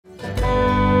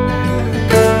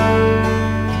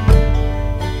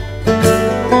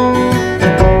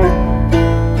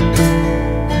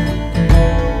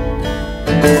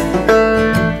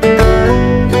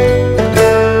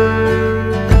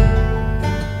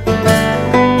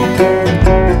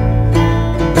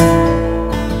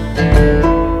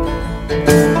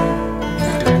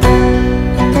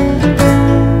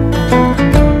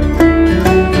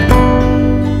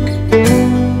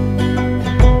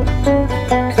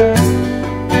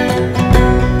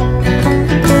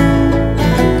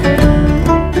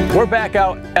back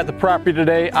out at the property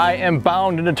today. I am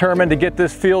bound and determined to get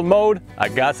this field mowed. I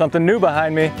got something new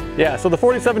behind me. Yeah, so the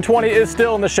 4720 is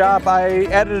still in the shop. I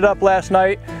added it up last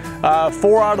night.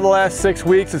 4 out of the last 6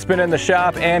 weeks it's been in the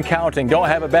shop and counting. Don't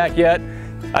have it back yet.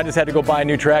 I just had to go buy a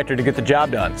new tractor to get the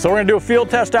job done. So we're gonna do a field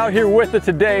test out here with it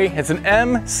today. It's an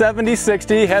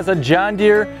M7060, has a John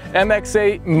Deere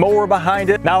MX8 mower behind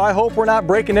it. Now I hope we're not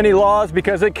breaking any laws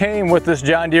because it came with this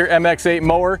John Deere MX8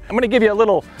 mower. I'm gonna give you a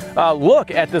little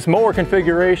look at this mower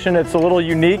configuration. It's a little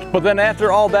unique, but then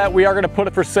after all that, we are gonna put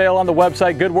it for sale on the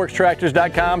website,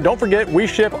 goodworkstractors.com. Don't forget, we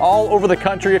ship all over the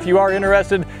country if you are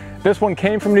interested. This one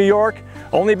came from New York.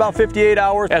 Only about 58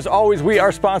 hours. As always, we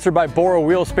are sponsored by Bora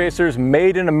Wheel Spacers,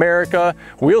 made in America.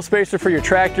 Wheel spacer for your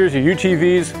tractors, your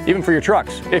UTVs, even for your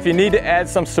trucks. If you need to add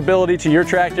some stability to your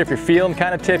tractor, if you're feeling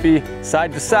kind of tippy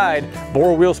side to side,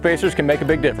 Bora Wheel Spacers can make a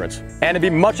big difference. And it'd be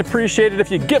much appreciated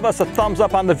if you give us a thumbs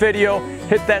up on the video,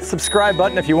 hit that subscribe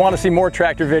button if you want to see more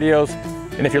tractor videos.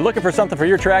 And if you're looking for something for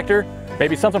your tractor,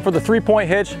 maybe something for the 3-point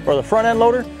hitch or the front end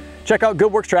loader, check out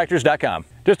goodworkstractors.com.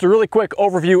 Just a really quick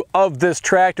overview of this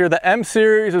tractor. The M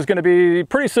series is going to be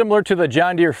pretty similar to the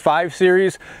John Deere 5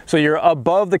 series. So you're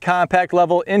above the compact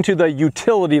level into the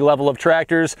utility level of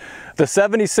tractors. The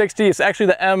 7060 is actually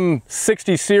the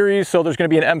M60 series. So there's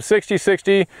going to be an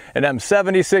M6060, an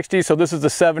M7060. So this is the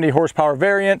 70 horsepower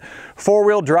variant.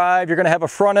 4-wheel drive. You're going to have a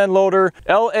front end loader,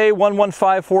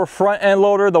 LA1154 front end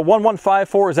loader. The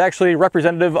 1154 is actually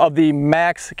representative of the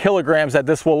max kilograms that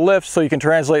this will lift. So you can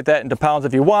translate that into pounds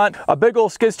if you want. A big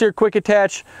old skid steer quick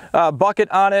attach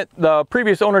bucket on it. The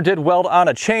previous owner did weld on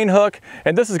a chain hook,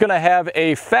 and this is going to have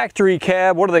a factory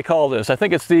cab. What do they call this? I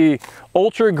think it's the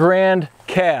Ultra Grand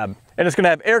cab, and it's going to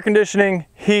have air conditioning,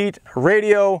 heat,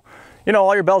 radio, you know,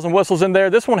 all your bells and whistles in there.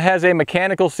 This one has a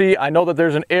mechanical seat. I know that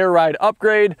there's an air ride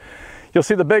upgrade. You'll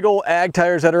see the big old ag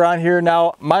tires that are on here.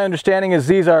 Now, my understanding is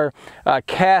these are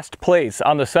cast plates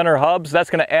on the center hubs. That's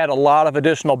going to add a lot of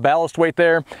additional ballast weight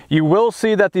there. You will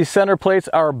see that these center plates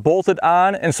are bolted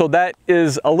on, and so that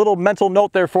is a little mental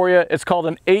note there for you. It's called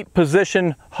an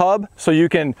 8-position hub, so you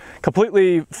can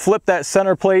completely flip that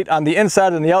center plate on the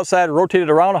inside and the outside, rotate it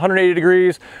around 180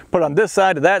 degrees, put it on this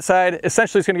side to that side.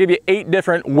 Essentially, it's going to give you 8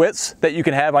 different widths that you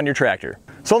can have on your tractor.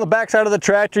 So on the back side of the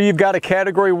tractor, you've got a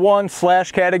category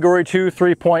 1/category 2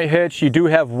 3-point hitch. You do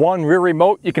have one rear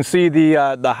remote. You can see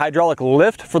the hydraulic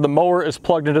lift for the mower is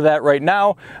plugged into that right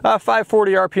now.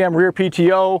 540 RPM rear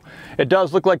PTO. It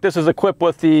does look like this is equipped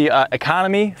with the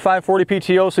economy 540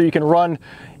 PTO, so you can run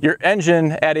your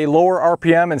engine at a lower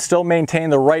RPM and still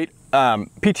maintain the right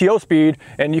PTO speed,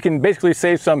 and you can basically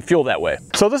save some fuel that way.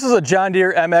 So this is a John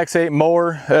Deere MX8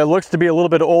 mower. It looks to be a little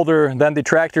bit older than the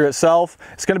tractor itself.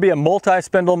 It's going to be a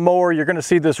multi-spindle mower. You're going to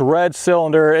see this red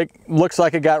cylinder. It looks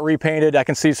like it got repainted. I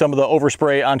can see some of the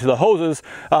overspray onto the hoses,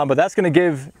 but that's going to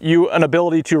give you an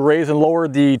ability to raise and lower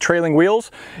the trailing wheels.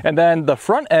 And then the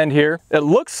front end here, it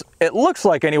looks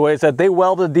like anyways that they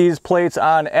welded these plates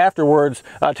on afterwards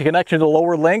to connect to the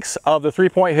lower links of the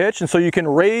 3-point hitch, and so you can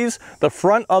raise the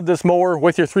front of this mower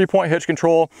with your 3-point hitch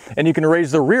control, and you can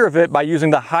raise the rear of it by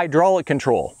using the hydraulic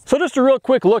control. So just a real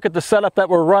quick look at the setup that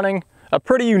we're running. A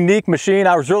pretty unique machine.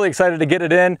 I was really excited to get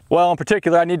it in. Well, in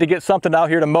particular, I need to get something out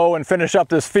here to mow and finish up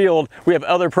this field. We have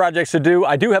other projects to do.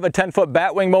 I do have a 10-foot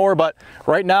batwing mower, but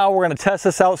right now we're going to test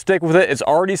this out, stick with it. It's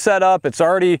already set up. I've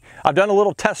done a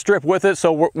little test strip with it,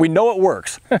 so we know it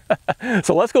works.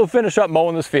 So let's go finish up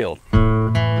mowing this field.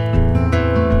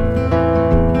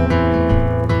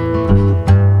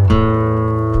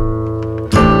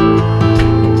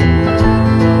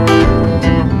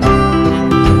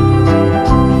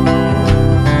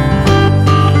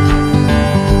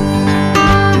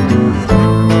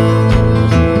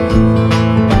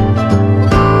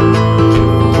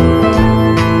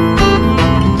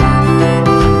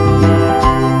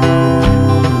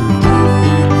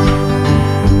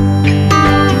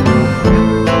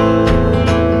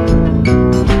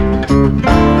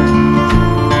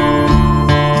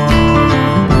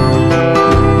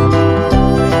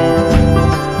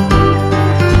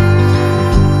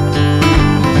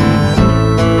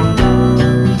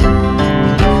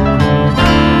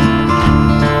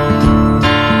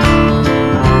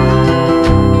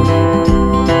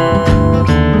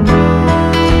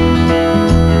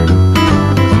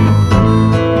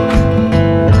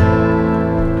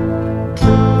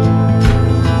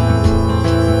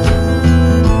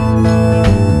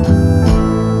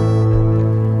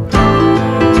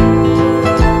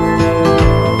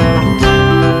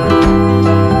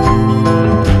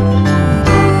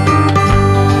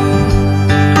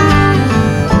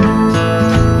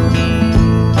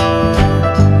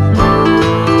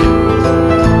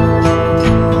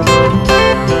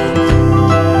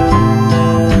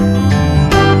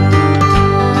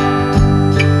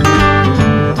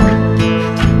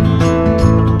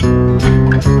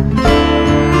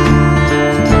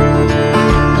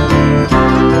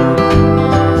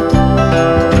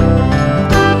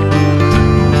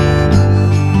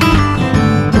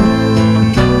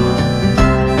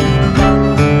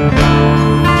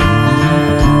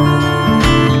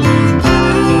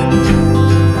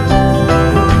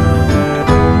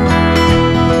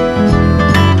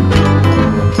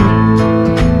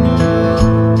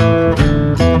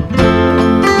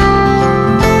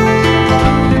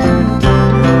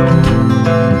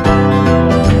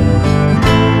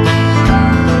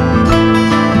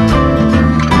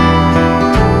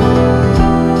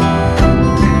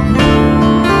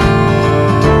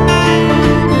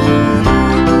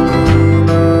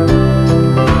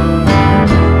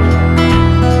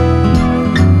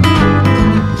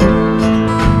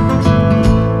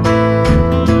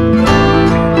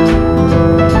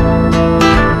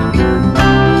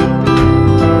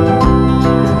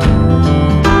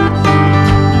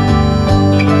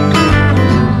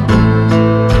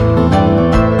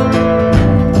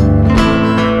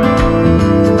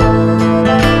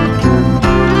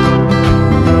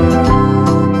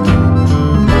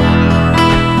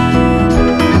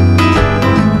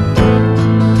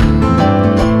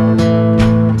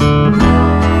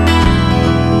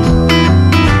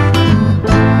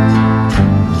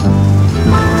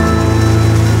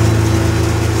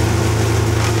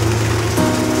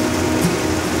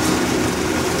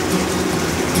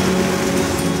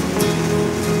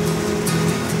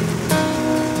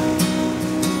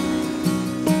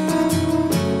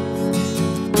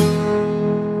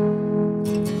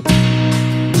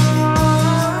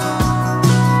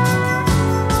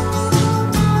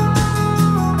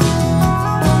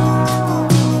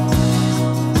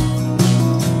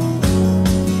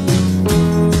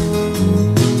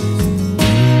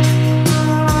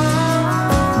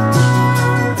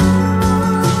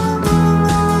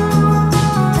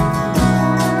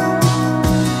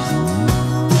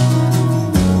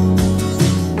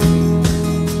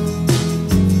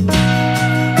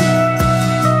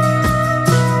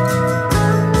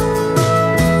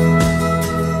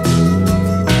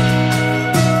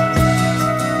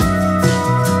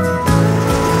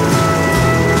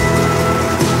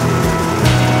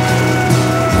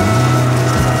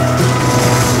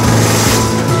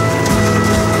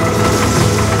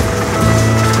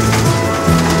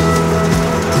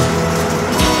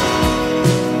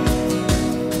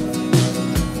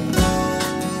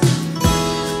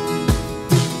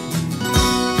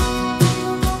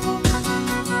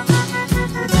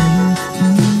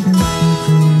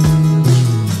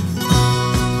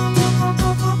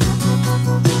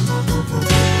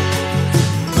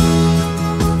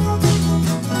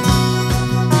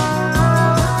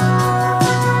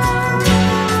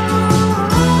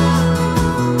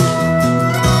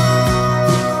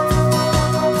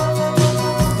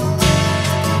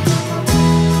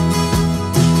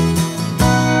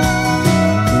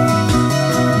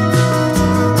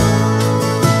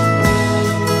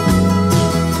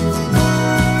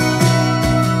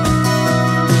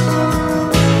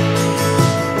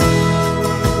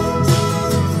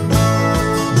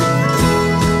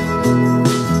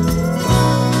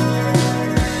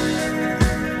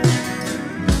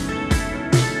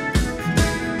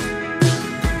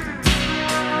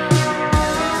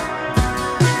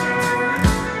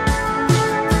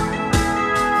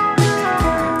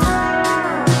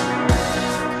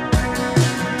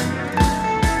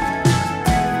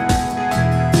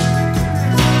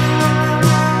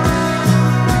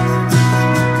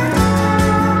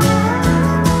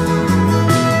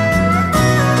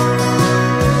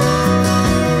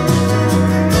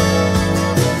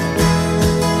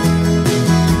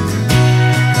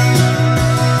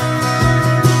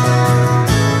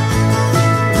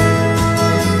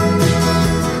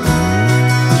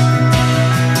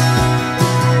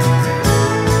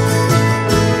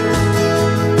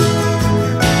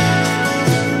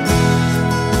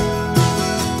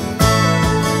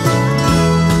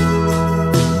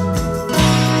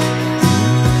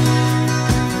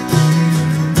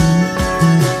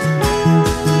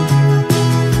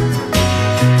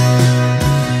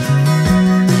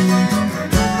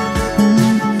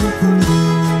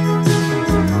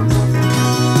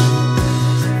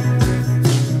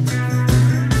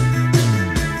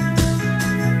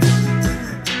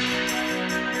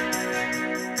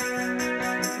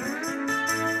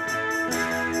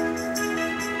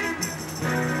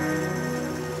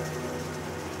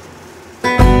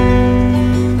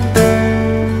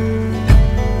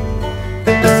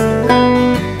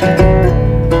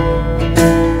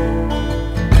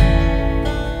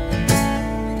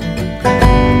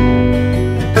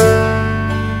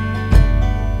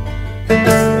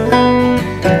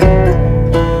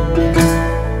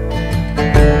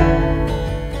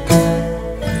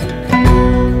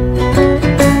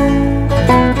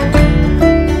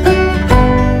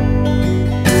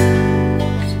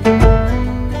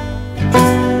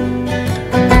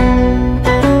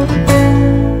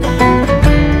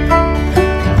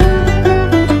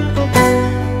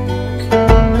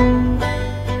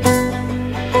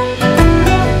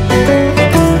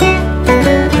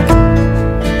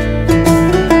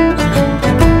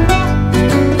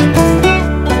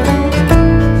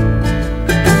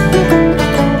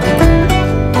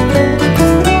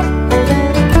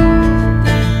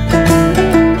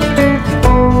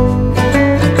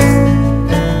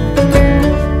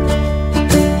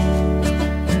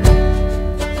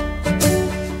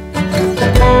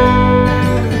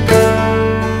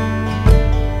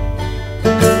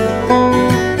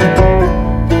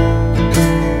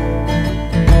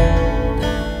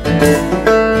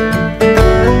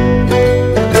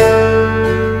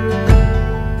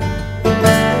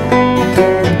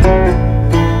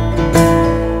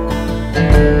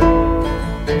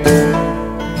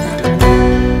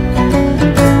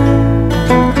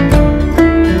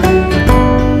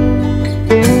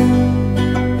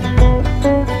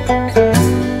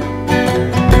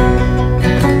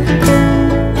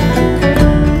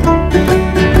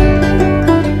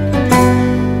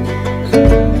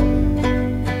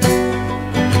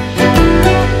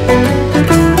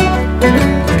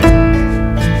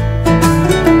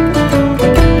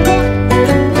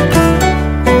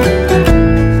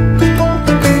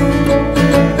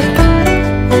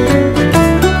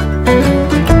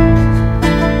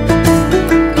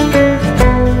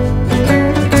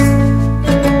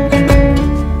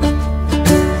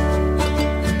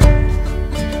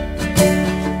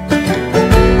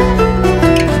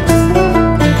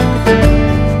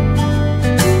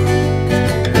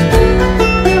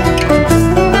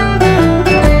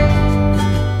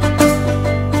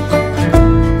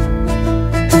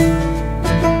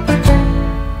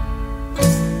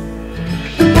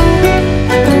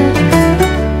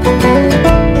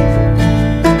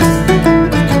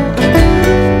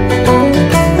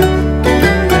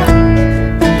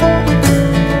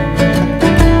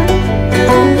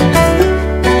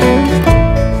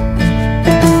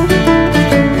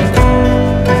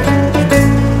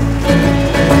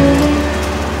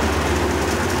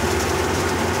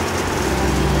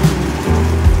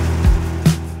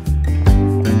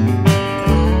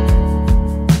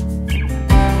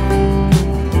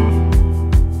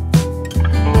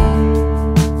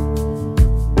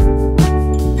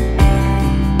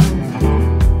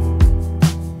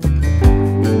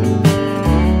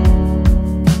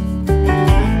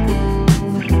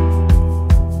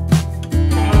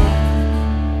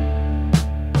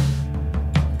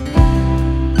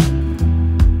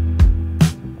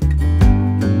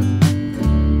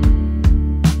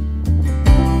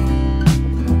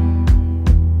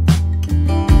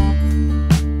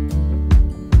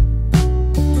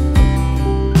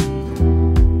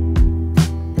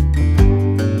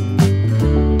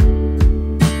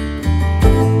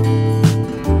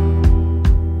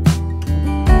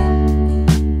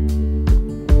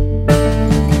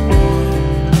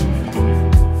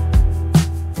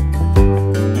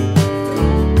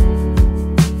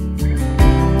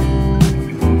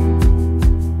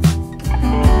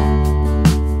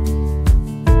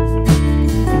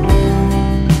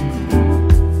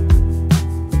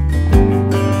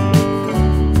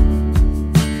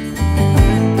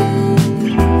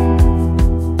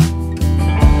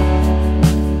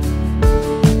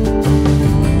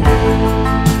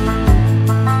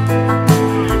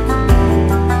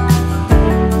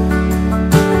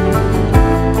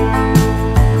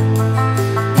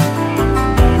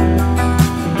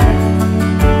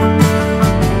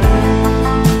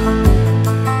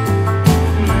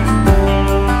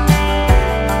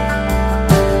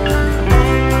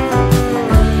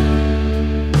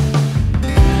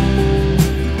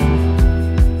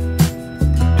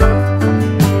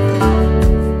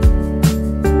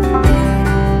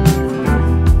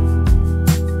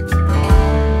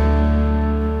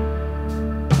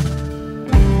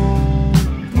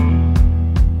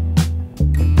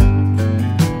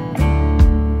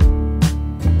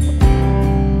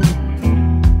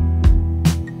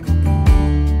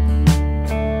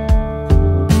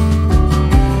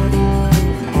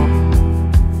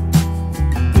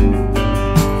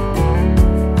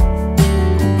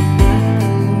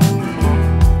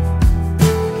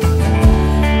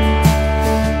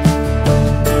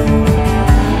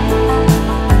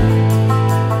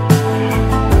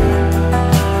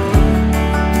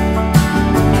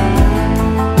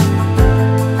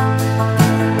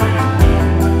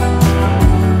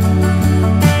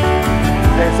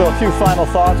 few final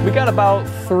thoughts. We got about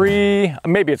 3,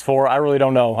 maybe it's 4, I really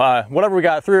don't know. Whatever we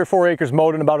got, 3 or 4 acres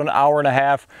mowed in about an hour and a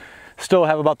half. Still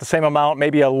have about the same amount,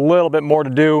 maybe a little bit more to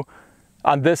do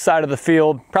on this side of the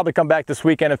field. Probably come back this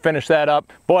weekend and finish that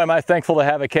up. Boy, am I thankful to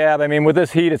have a cab. I mean, with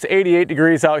this heat, it's 88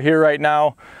 degrees out here right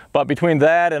now, but between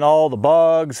that and all the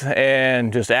bugs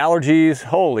and just allergies,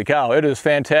 holy cow, it is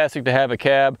fantastic to have a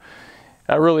cab.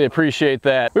 I really appreciate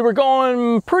that. We were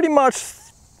going pretty much,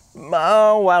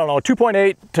 oh, I don't know,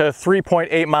 2.8 to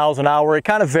 3.8 miles an hour. It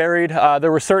kind of varied. There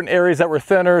were certain areas that were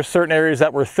thinner, certain areas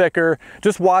that were thicker.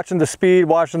 Just watching the speed,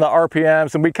 watching the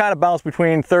RPMs, and we kind of bounced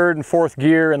between 3rd and 4th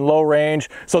gear and low range.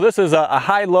 So this is a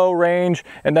high-low range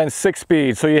and then 6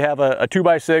 speed. So you have a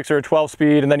 2x6 or a 12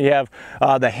 speed, and then you have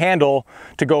the handle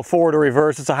to go forward or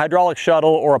reverse. It's a hydraulic shuttle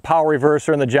or a power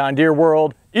reverser in the John Deere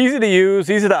world. Easy to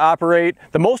use, easy to operate.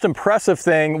 The most impressive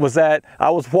thing was that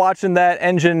I was watching that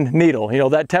engine needle, you know,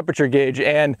 that temperature gauge,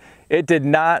 and it did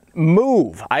not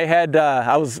move. I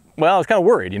was kind of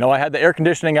worried. You know, I had the air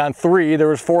conditioning on 3. There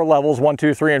was 4 levels, 1,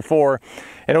 2, 3, and 4,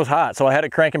 and it was hot. So I had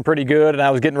it cranking pretty good, and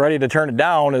I was getting ready to turn it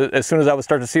down as soon as I would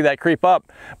start to see that creep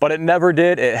up, but it never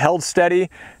did. It held steady.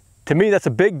 To me, that's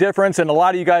a big difference, and a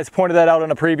lot of you guys pointed that out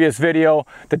in a previous video.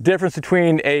 The difference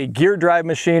between a gear drive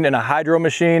machine and a hydro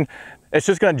machine. It's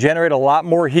just going to generate a lot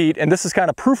more heat, and this is kind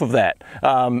of proof of that.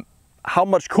 How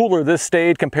much cooler this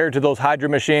stayed compared to those hydro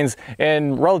machines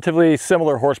in relatively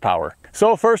similar horsepower.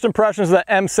 So first impressions of the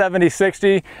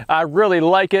M7060, I really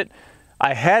like it.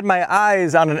 I had my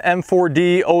eyes on an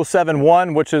M4D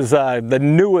 071, which is the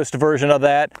newest version of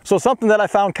that. So something that I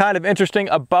found kind of interesting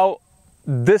about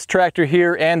this tractor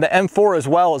here and the M4 as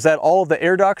well is that all of the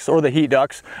air ducts or the heat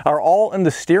ducts are all in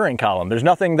the steering column. There's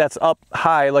nothing that's up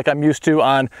high like I'm used to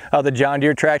on the John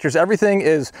Deere tractors. Everything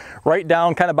is right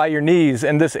down kind of by your knees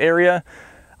in this area.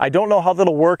 I don't know how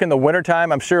that'll work in the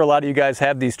wintertime. I'm sure a lot of you guys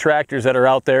have these tractors that are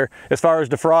out there as far as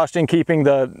defrosting, keeping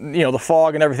the, you know, the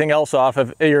fog and everything else off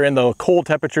if you're in the cold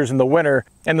temperatures in the winter.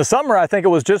 In the summer, I think it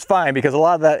was just fine because a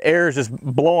lot of that air is just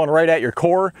blowing right at your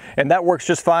core, and that works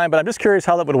just fine, but I'm just curious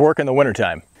how that would work in the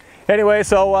wintertime. Anyway,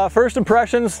 so first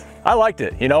impressions, I liked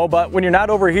it, you know, but when you're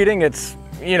not overheating, it's,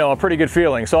 you know, a pretty good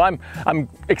feeling. So I'm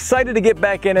excited to get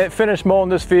back in it, finish mowing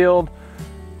this field.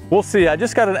 We'll see. I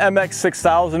just got an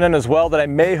MX8 in as well that I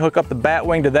may hook up the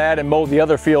Batwing to that and mow the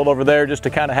other field over there just to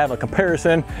kind of have a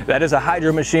comparison. That is a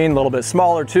hydro machine, a little bit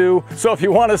smaller too. So if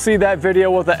you want to see that video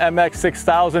with the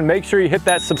MX8, make sure you hit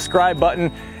that subscribe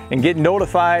button and get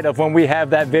notified of when we have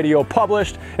that video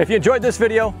published. If you enjoyed this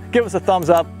video, give us a thumbs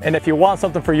up. And if you want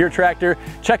something for your tractor,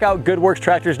 check out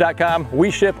goodworkstractors.com. We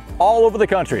ship all over the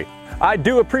country. I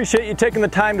do appreciate you taking the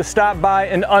time to stop by,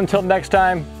 and until next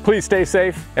time, please stay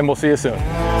safe and we'll see you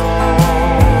soon.